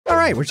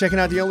right, we're checking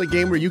out the only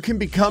game where you can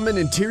become an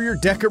interior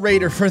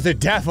decorator for the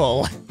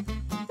devil.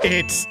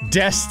 It's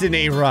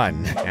Destiny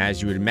Run.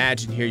 As you would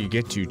imagine here, you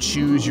get to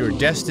choose your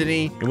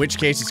destiny, in which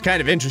case it's kind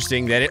of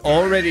interesting that it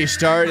already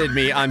started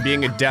me on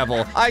being a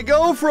devil. I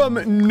go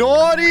from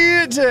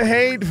naughty to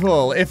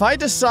hateful. If I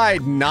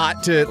decide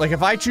not to, like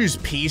if I choose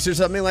peace or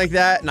something like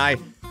that, and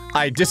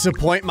I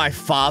disappoint my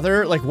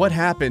father, like what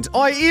happens?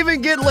 Oh, I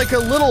even get like a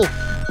little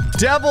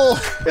devil.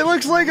 It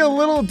looks like a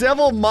little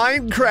devil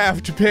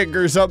Minecraft pig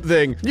or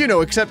something. You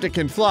know, except it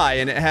can fly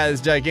and it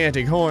has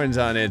gigantic horns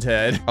on its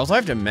head. Also, I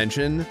have to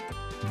mention,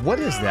 what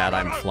is that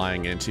I'm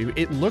flying into?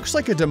 It looks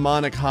like a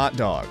demonic hot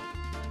dog.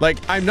 Like,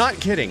 I'm not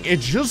kidding. It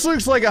just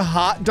looks like a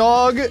hot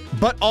dog,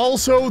 but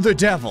also the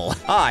devil.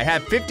 I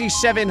have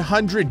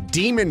 5,700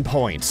 demon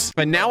points,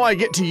 and now I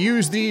get to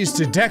use these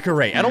to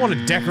decorate. I don't want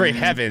to decorate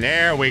heaven.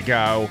 There we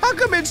go. How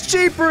come it's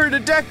cheaper to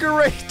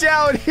decorate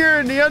down here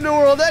in the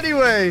underworld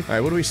anyway? All right,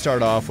 what do we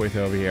start off with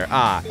over here?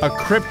 Ah, a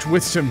crypt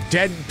with some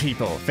dead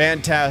people.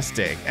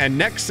 Fantastic. And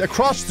next,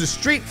 across the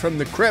street from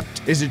the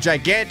crypt is a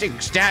gigantic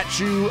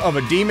statue of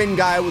a demon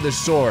guy with a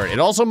sword. It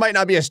also might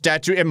not be a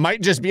statue. It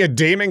might just be a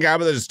demon guy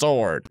with a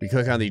sword. We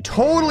click on the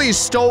totally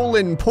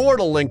stolen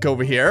portal link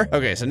over here.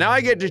 Okay, so now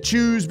I get to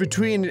choose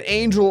between an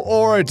angel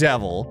or a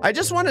devil. I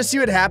just want to see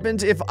what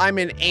happens if I'm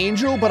an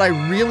angel, but I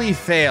really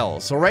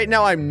fail. So right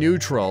now I'm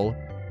neutral.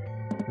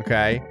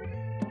 Okay.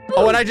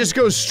 Oh, and I just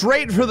go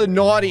straight for the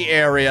naughty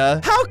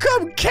area. How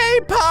come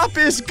K-pop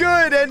is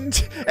good and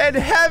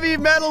heavy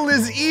metal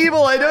is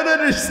evil? I don't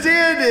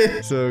understand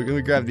it. So let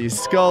me grab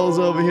these skulls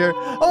over here.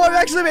 Oh, I've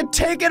actually been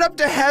taken up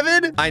to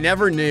heaven. I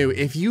never knew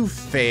if you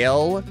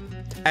fail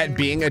at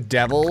being a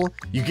devil,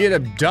 you get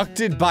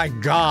abducted by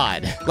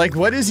God. Like,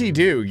 what does he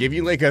do? Give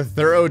you like a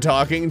thorough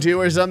talking to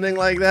or something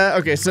like that?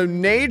 Okay, so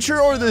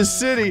nature or the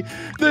city?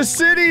 The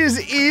city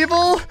is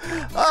evil?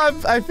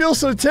 I feel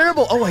so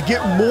terrible. Oh, I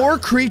get more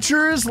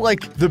creatures?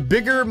 Like, the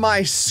bigger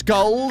my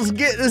skulls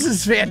get? This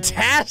is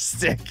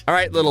fantastic. All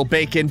right, little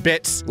bacon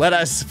bits, let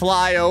us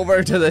fly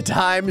over to the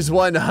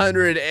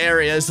 ×100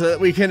 area so that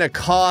we can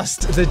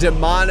accost the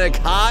demonic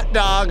hot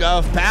dog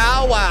of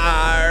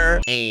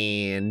power.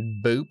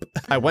 And boop.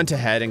 I went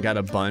ahead and got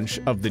a bunch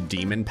of the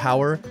demon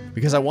power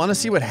because I want to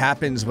see what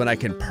happens when I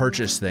can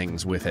purchase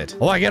things with it.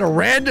 Oh, I get a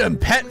random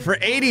pet for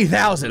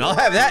 80,000. I'll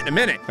have that in a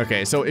minute.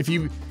 Okay, so if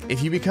you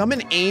become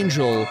an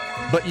angel,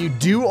 but you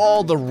do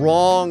all the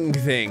wrong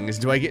things,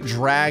 do I get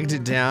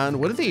dragged down?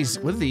 What do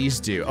these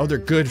do? Oh, they're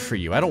good for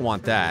you. I don't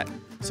want that.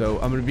 So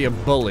I'm gonna be a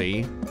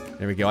bully.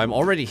 There we go. I'm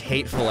already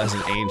hateful as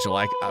an angel.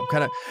 I'm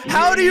kind of,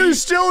 how do you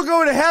still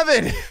go to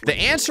heaven? The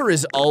answer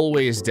is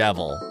always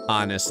devil,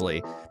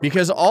 honestly,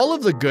 because all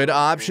of the good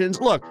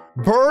options, look,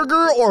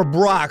 burger or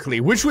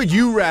broccoli, which would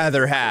you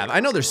rather have? I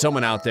know there's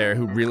someone out there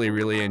who really,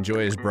 really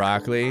enjoys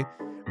broccoli,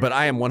 but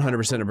I am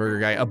 100% a burger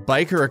guy. A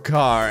bike or a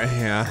car,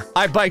 yeah.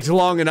 I biked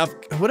long enough.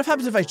 What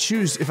happens if I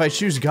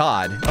choose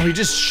God? Oh, he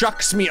just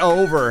shucks me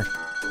over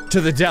to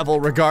the devil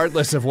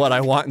regardless of what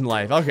I want in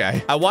life.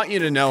 Okay. I want you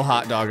to know,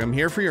 hot dog, I'm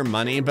here for your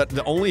money, but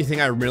the only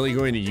thing I'm really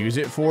going to use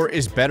it for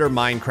is better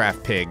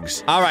Minecraft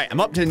pigs. All right,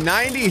 I'm up to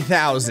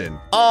 90,000.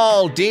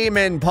 All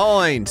demon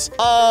points,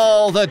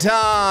 all the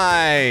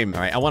time.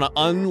 All right, I want to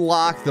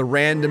unlock the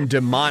random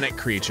demonic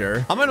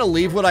creature. I'm gonna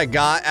leave what I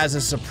got as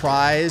a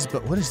surprise,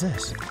 but what is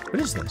this?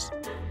 What is this?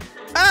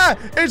 Ah,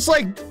 it's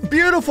like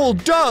beautiful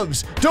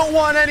doves. Don't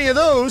want any of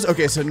those.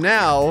 Okay, so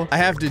now I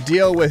have to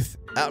deal with,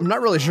 I'm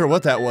not really sure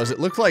what that was. It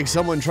looked like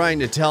someone trying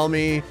to tell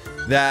me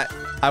that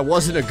I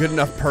wasn't a good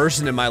enough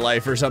person in my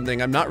life or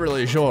something. I'm not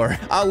really sure.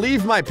 I'll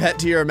leave my pet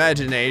to your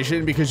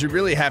imagination because you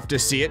really have to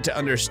see it to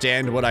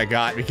understand what I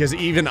got, because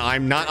even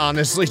I'm not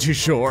honestly too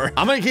sure.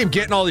 I'm gonna keep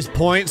getting all these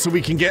points so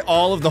we can get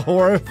all of the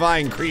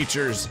horrifying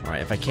creatures. All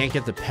right, if I can't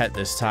get the pet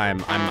this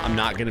time, I'm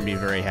not gonna be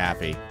very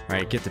happy. All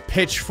right, get the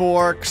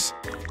pitchforks.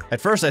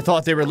 At first I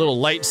thought they were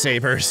little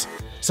lightsabers.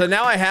 So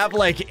now I have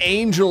like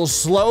angels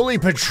slowly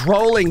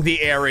patrolling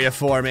the area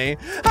for me.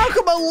 How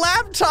come a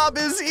laptop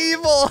is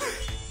evil?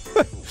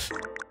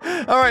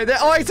 All right,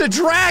 oh, it's a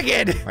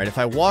dragon. All right, if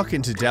I walk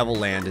into Devil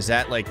Land, does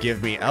that like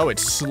give me, oh, it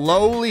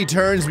slowly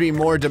turns me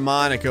more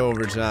demonic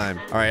over time.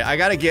 All right, I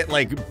gotta get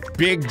like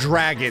big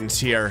dragons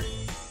here.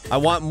 I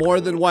want more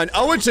than one.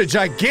 Oh, it's a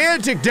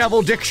gigantic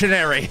devil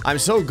dictionary. I'm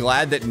so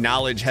glad that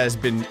knowledge has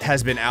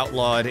been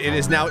outlawed. It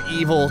is now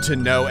evil to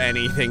know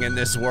anything in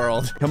this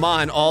world. Come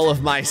on, all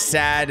of my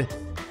sad,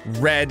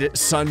 red,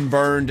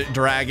 sunburned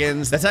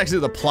dragons. That's actually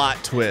the plot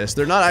twist.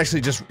 They're not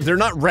actually they're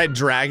not red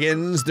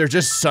dragons. They're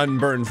just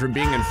sunburned from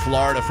being in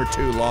Florida for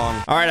too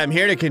long. All right, I'm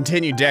here to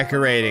continue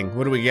decorating.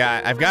 What do we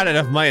got? I've got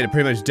enough money to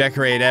pretty much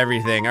decorate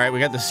everything. All right,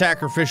 we got the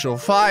sacrificial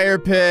fire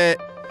pit.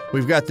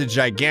 We've got the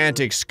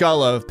gigantic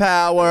skull of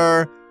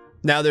power.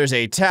 Now there's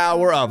a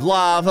tower of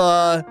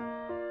lava.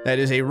 That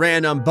is a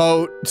random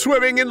boat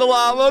swimming in the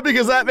lava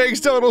because that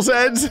makes total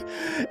sense.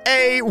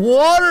 A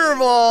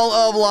waterfall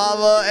of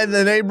lava and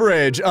then a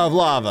bridge of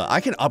lava. I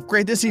can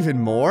upgrade this even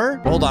more?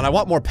 Hold on, I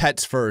want more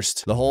pets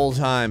first. The whole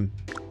time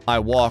I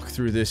walk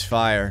through this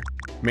fire,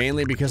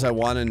 mainly because I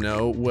want to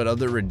know what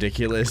other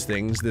ridiculous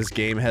things this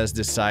game has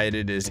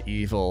decided is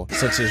evil,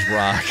 such as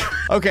rock.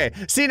 Okay,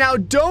 see now,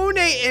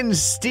 donate and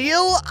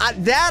steal,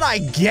 that I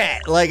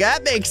get. Like,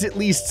 that makes at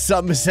least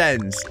some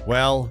sense.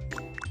 Well,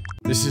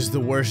 this is the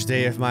worst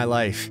day of my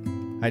life.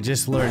 I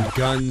just learned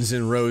Guns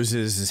N'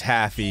 Roses is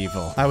half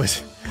evil. I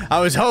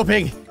was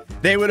hoping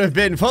they would have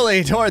been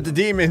fully toward the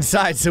demon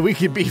side so we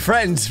could be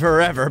friends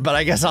forever, but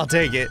I guess I'll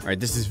take it. All right,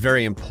 this is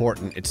very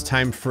important. It's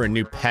time for a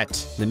new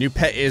pet. The new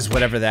pet is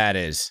whatever that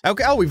is.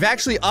 Okay, oh, we've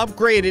actually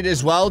upgraded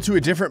as well to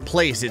a different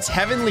place. It's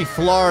Heavenly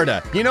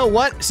Florida. You know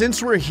what?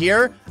 Since we're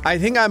here, I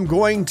think I'm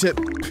going to...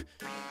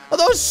 Are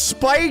those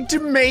spiked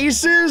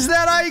maces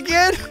that I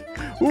get?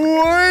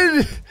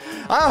 What?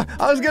 I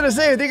was gonna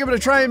say, I think I'm gonna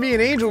try and be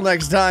an angel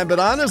next time, but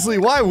honestly,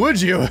 why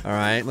would you? All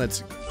right,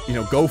 let's, you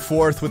know, go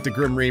forth with the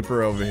Grim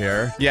Reaper over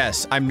here.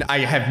 Yes, I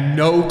have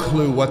no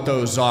clue what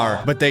those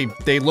are, but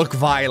they look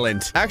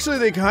violent. Actually,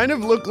 they kind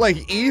of look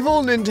like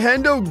evil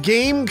Nintendo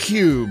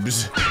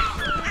GameCubes.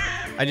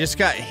 I just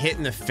got hit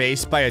in the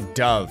face by a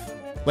dove.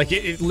 Like,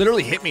 it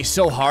literally hit me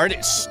so hard,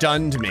 it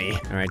stunned me.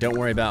 All right, don't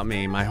worry about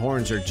me. My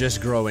horns are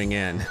just growing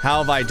in. How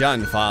have I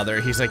done,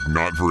 Father? He's like,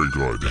 not very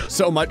good.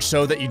 So much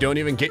so that you don't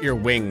even get your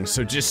wings.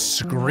 So just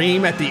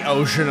scream at the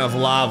ocean of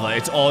lava.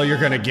 It's all you're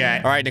gonna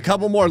get. All right, a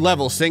couple more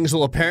levels. Things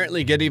will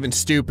apparently get even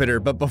stupider.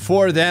 But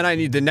before then, I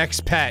need the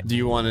next pet. Do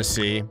you want to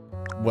see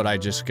what I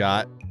just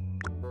got?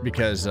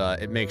 Because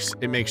it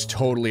makes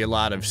totally a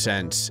lot of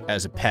sense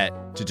as a pet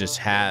to just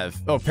have.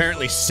 Oh,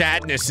 apparently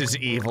sadness is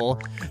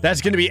evil.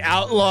 That's gonna be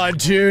outlawed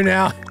too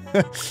now.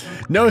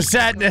 No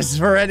sadness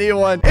for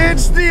anyone.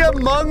 It's the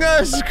Among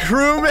Us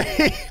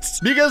crewmates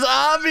because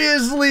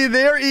obviously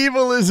they're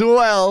evil as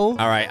well.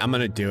 All right, I'm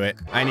gonna do it.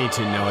 I need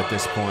to know at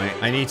this point.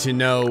 I need to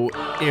know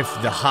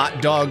if the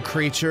hot dog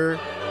creature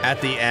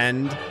at the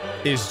end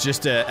is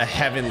just a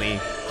heavenly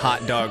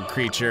hot dog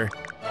creature.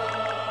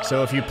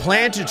 So if you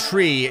plant a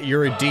tree,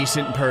 you're a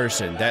decent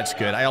person. That's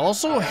good. I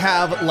also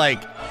have,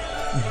 like,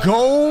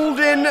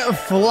 golden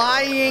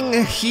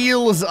flying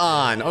heels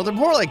on. Oh, they're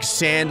more like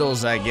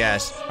sandals, I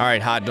guess. All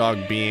right, hot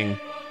dog being.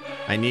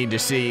 I need to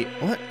see.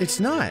 What? It's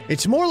not.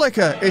 It's more like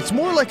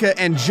a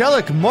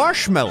angelic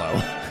marshmallow.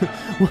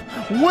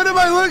 What am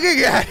I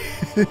looking at?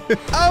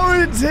 Oh,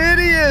 it's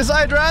hideous.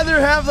 I'd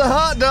rather have the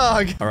hot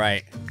dog. All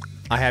right.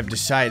 I have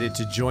decided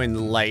to join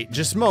the light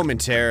just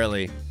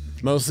momentarily.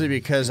 Mostly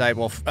because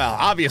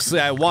obviously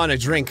I want to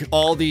drink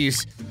all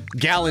these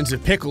gallons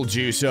of pickle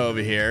juice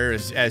over here,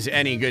 as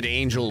any good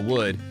angel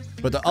would.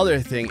 But the other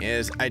thing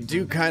is, I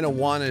do kind of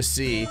want to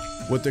see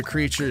what the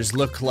creatures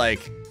look like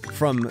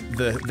from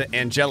the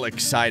angelic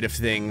side of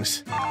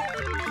things.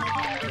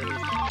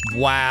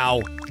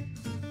 Wow.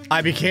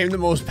 I became the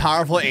most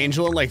powerful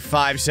angel in like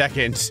 5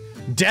 seconds.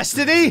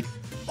 Destiny?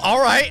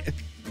 All right.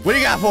 What do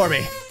you got for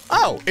me?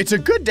 Oh, it's a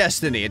good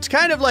destiny. It's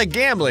kind of like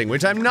gambling,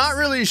 which I'm not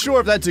really sure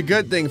if that's a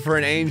good thing for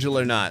an angel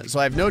or not. So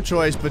I have no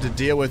choice but to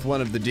deal with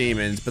one of the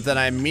demons, but then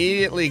I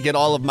immediately get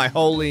all of my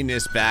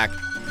holiness back.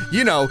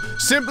 You know,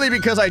 simply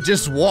because I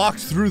just walked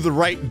through the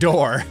right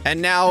door. And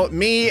now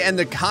me and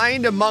the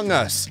kind among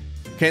us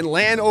can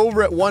land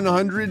over at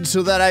 100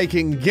 so that I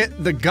can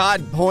get the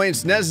god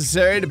points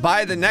necessary to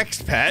buy the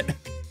next pet.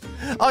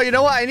 Oh, you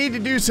know what? I need to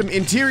do some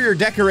interior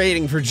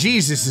decorating for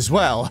Jesus as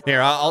well.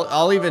 Here,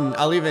 I'll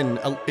even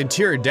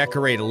interior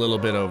decorate a little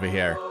bit over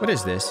here. What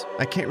is this?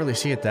 I can't really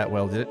see it that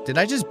well. Did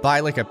I just buy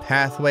like a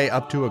pathway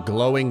up to a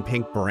glowing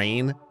pink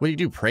brain? What do you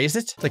do? Praise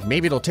it? Like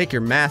maybe it'll take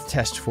your math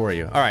test for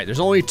you. All right, there's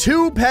only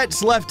 2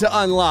 pets left to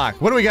unlock.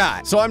 What do we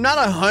got? So I'm not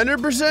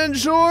 100%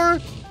 sure,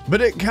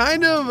 but it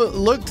kind of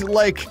looked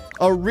like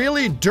a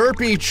really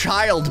derpy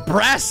child.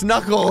 Brass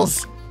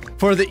knuckles.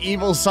 For the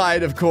evil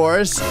side, of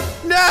course.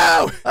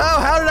 No! Oh,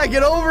 how did I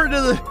get over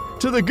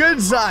to the good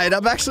side?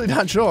 I'm actually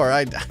not sure.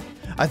 I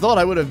thought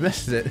I would have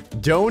missed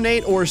it.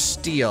 Donate or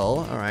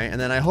steal. All right, and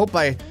then I hope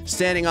by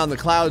standing on the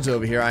clouds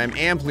over here, I am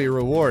amply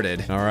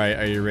rewarded. All right,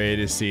 are you ready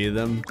to see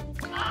them?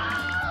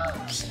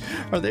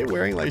 Are they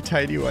wearing like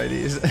tidy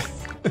whities?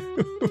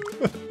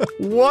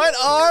 What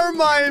are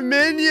my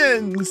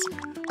minions?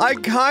 I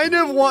kind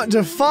of want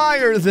to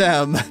fire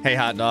them. Hey,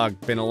 hot dog,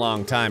 been a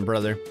long time,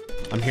 brother.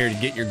 I'm here to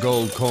get your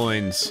gold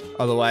coins,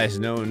 otherwise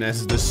known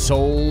as the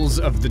souls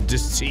of the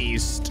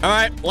deceased. All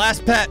right,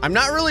 last pet. I'm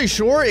not really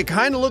sure. It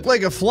kind of looked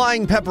like a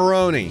flying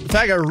pepperoni. In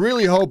fact, I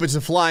really hope it's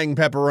a flying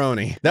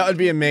pepperoni. That would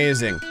be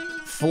amazing.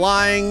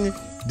 Flying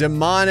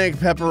demonic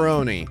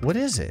pepperoni. What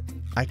is it?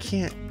 I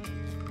can't.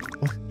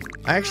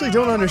 I actually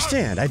don't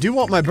understand. I do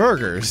want my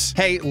burgers.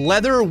 Hey,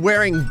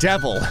 leather-wearing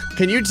devil.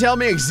 Can you tell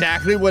me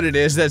exactly what it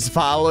is that's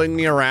following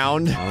me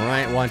around? All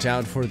right, watch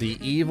out for the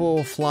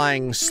evil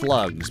flying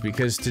slugs,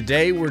 because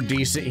today we're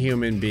decent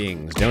human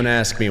beings. Don't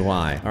ask me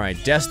why. All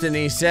right,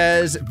 Destiny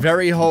says,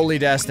 very holy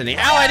Destiny.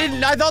 Ow,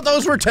 I thought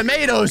those were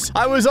tomatoes.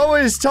 I was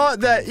always taught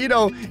that, you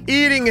know,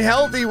 eating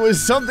healthy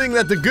was something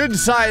that the good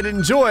side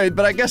enjoyed,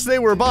 but I guess they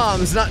were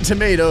bombs, not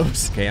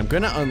tomatoes. Okay, I'm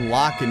gonna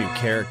unlock a new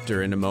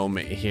character in a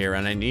moment here,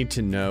 and I need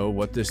to know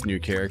what this new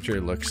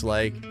character looks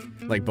like.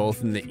 like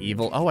both in the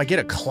evil. Oh, I get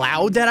a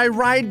cloud that I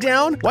ride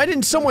down? Why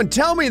didn't someone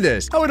tell me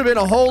this? I would have been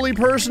a holy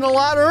person a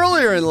lot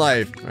earlier in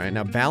life. All right,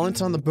 now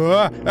balance on the,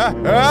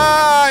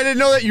 I didn't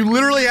know that you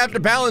literally have to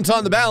balance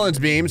on the balance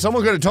beam.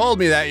 Someone could have told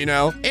me that, you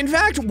know. In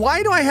fact,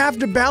 why do I have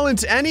to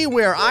balance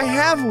anywhere? I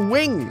have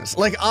wings,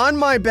 like on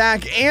my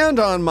back and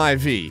on my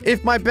feet.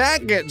 If my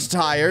back gets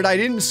tired, I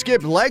didn't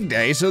skip leg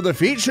day, so the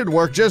feet should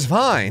work just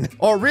fine.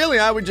 Or really,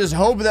 I would just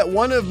hope that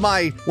one of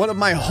my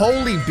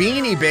holy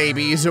beanie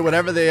babies or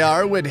whatever they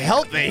are would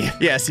help me.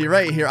 Yeah, see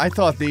right here, I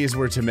thought these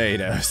were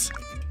tomatoes.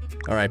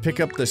 All right, pick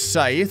up the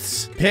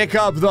scythes, pick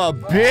up the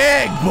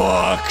big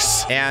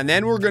books, and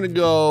then we're gonna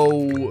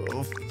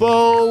go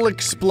full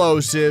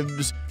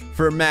explosives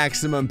for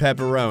maximum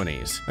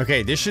pepperonis.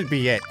 Okay, this should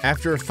be it.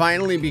 After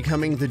finally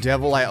becoming the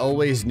devil I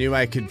always knew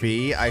I could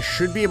be, I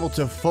should be able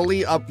to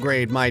fully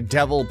upgrade my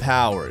devil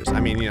powers. I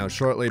mean, you know,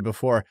 shortly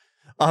before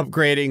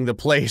upgrading the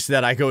place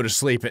that I go to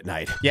sleep at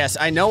night. Yes,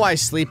 I know I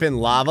sleep in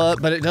lava,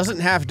 but it doesn't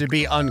have to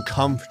be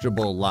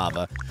uncomfortable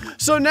lava.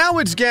 So now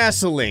it's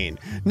gasoline.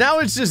 Now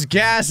it's just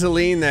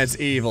gasoline that's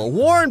evil.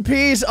 War and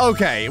peace,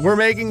 okay, we're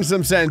making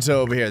some sense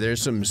over here.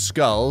 There's some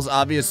skulls.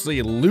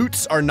 Obviously,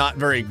 loots are not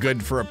very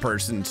good for a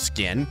person's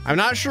skin. I'm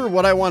not sure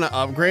what I want to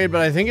upgrade,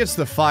 but I think it's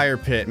the fire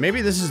pit.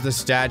 Maybe this is the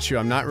statue,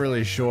 I'm not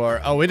really sure.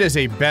 Oh, it is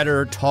a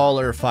better,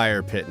 taller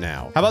fire pit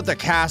now. How about the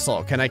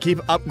castle? Can I keep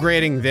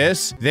upgrading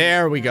this?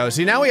 There we go.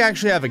 See, now we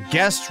actually have a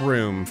guest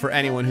room for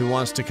anyone who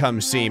wants to come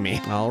see me.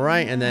 All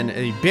right, and then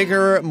a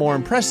bigger, more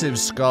impressive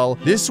skull.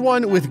 This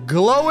one with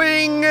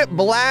glowing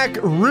black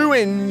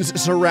ruins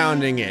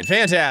surrounding it.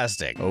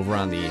 Fantastic. Over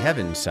on the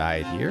heaven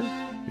side here,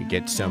 we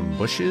get some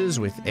bushes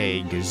with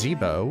a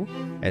gazebo,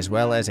 as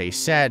well as a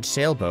sad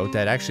sailboat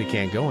that actually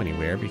can't go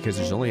anywhere because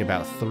there's only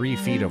about 3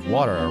 feet of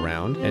water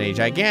around, and a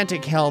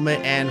gigantic helmet,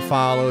 and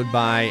followed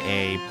by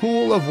a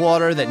pool of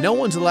water that no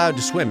one's allowed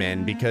to swim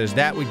in because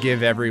that would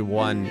give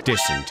everyone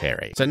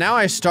dysentery. So now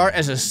I start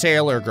as a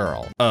sailor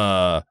girl.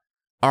 All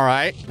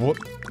right, what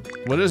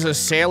does a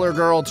sailor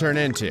girl turn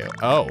into?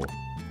 Oh,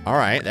 all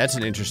right, that's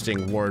an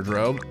interesting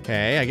wardrobe.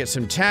 Okay, I get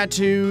some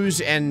tattoos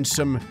and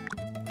some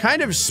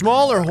kind of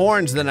smaller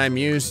horns than I'm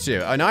used to.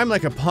 Now I'm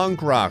like a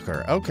punk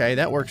rocker. Okay,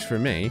 that works for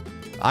me.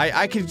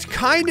 I could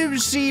kind of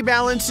see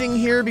balancing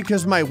here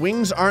because my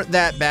wings aren't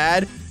that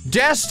bad.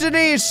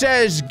 Destiny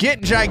says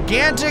get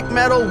gigantic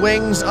metal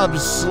wings of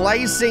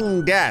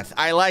slicing death.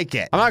 I like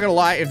it. I'm not gonna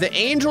lie, if the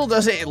angel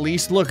doesn't at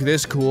least look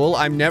this cool,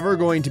 I'm never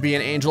going to be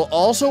an angel.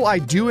 Also, I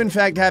do in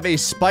fact have a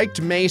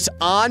spiked mace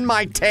on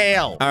my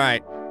tail. All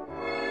right,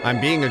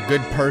 I'm being a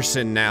good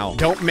person now.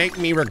 Don't make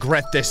me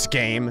regret this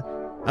game.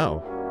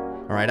 Oh.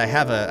 All right, I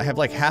have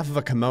like half of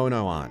a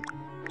kimono on.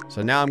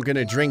 So now I'm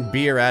gonna drink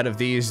beer out of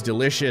these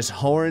delicious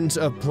horns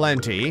of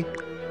plenty.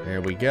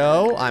 There we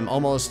go. I'm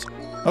almost,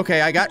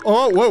 okay, I got,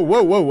 oh,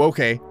 whoa,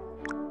 okay.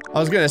 I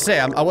was gonna say,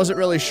 I wasn't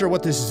really sure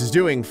what this is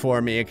doing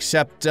for me,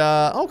 except,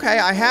 okay,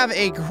 I have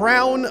a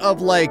crown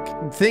of,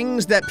 like,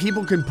 things that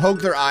people can poke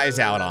their eyes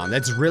out on.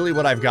 That's really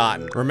what I've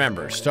gotten.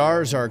 Remember,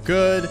 stars are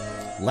good,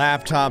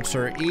 laptops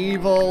are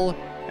evil,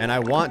 and I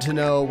want to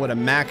know what a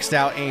maxed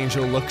out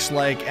angel looks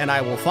like, and I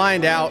will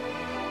find out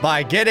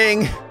by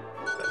getting,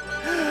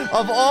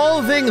 of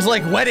all things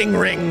like wedding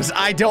rings.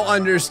 I don't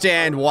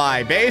understand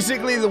why.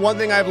 Basically, the one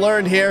thing I've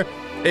learned here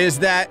is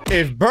that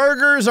if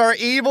burgers are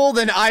evil,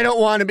 then I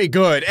don't want to be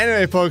good.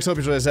 Anyway, folks, hope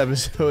you enjoyed this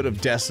episode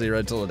of Destiny.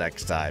 Until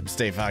next time,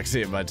 stay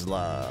foxy and much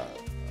love.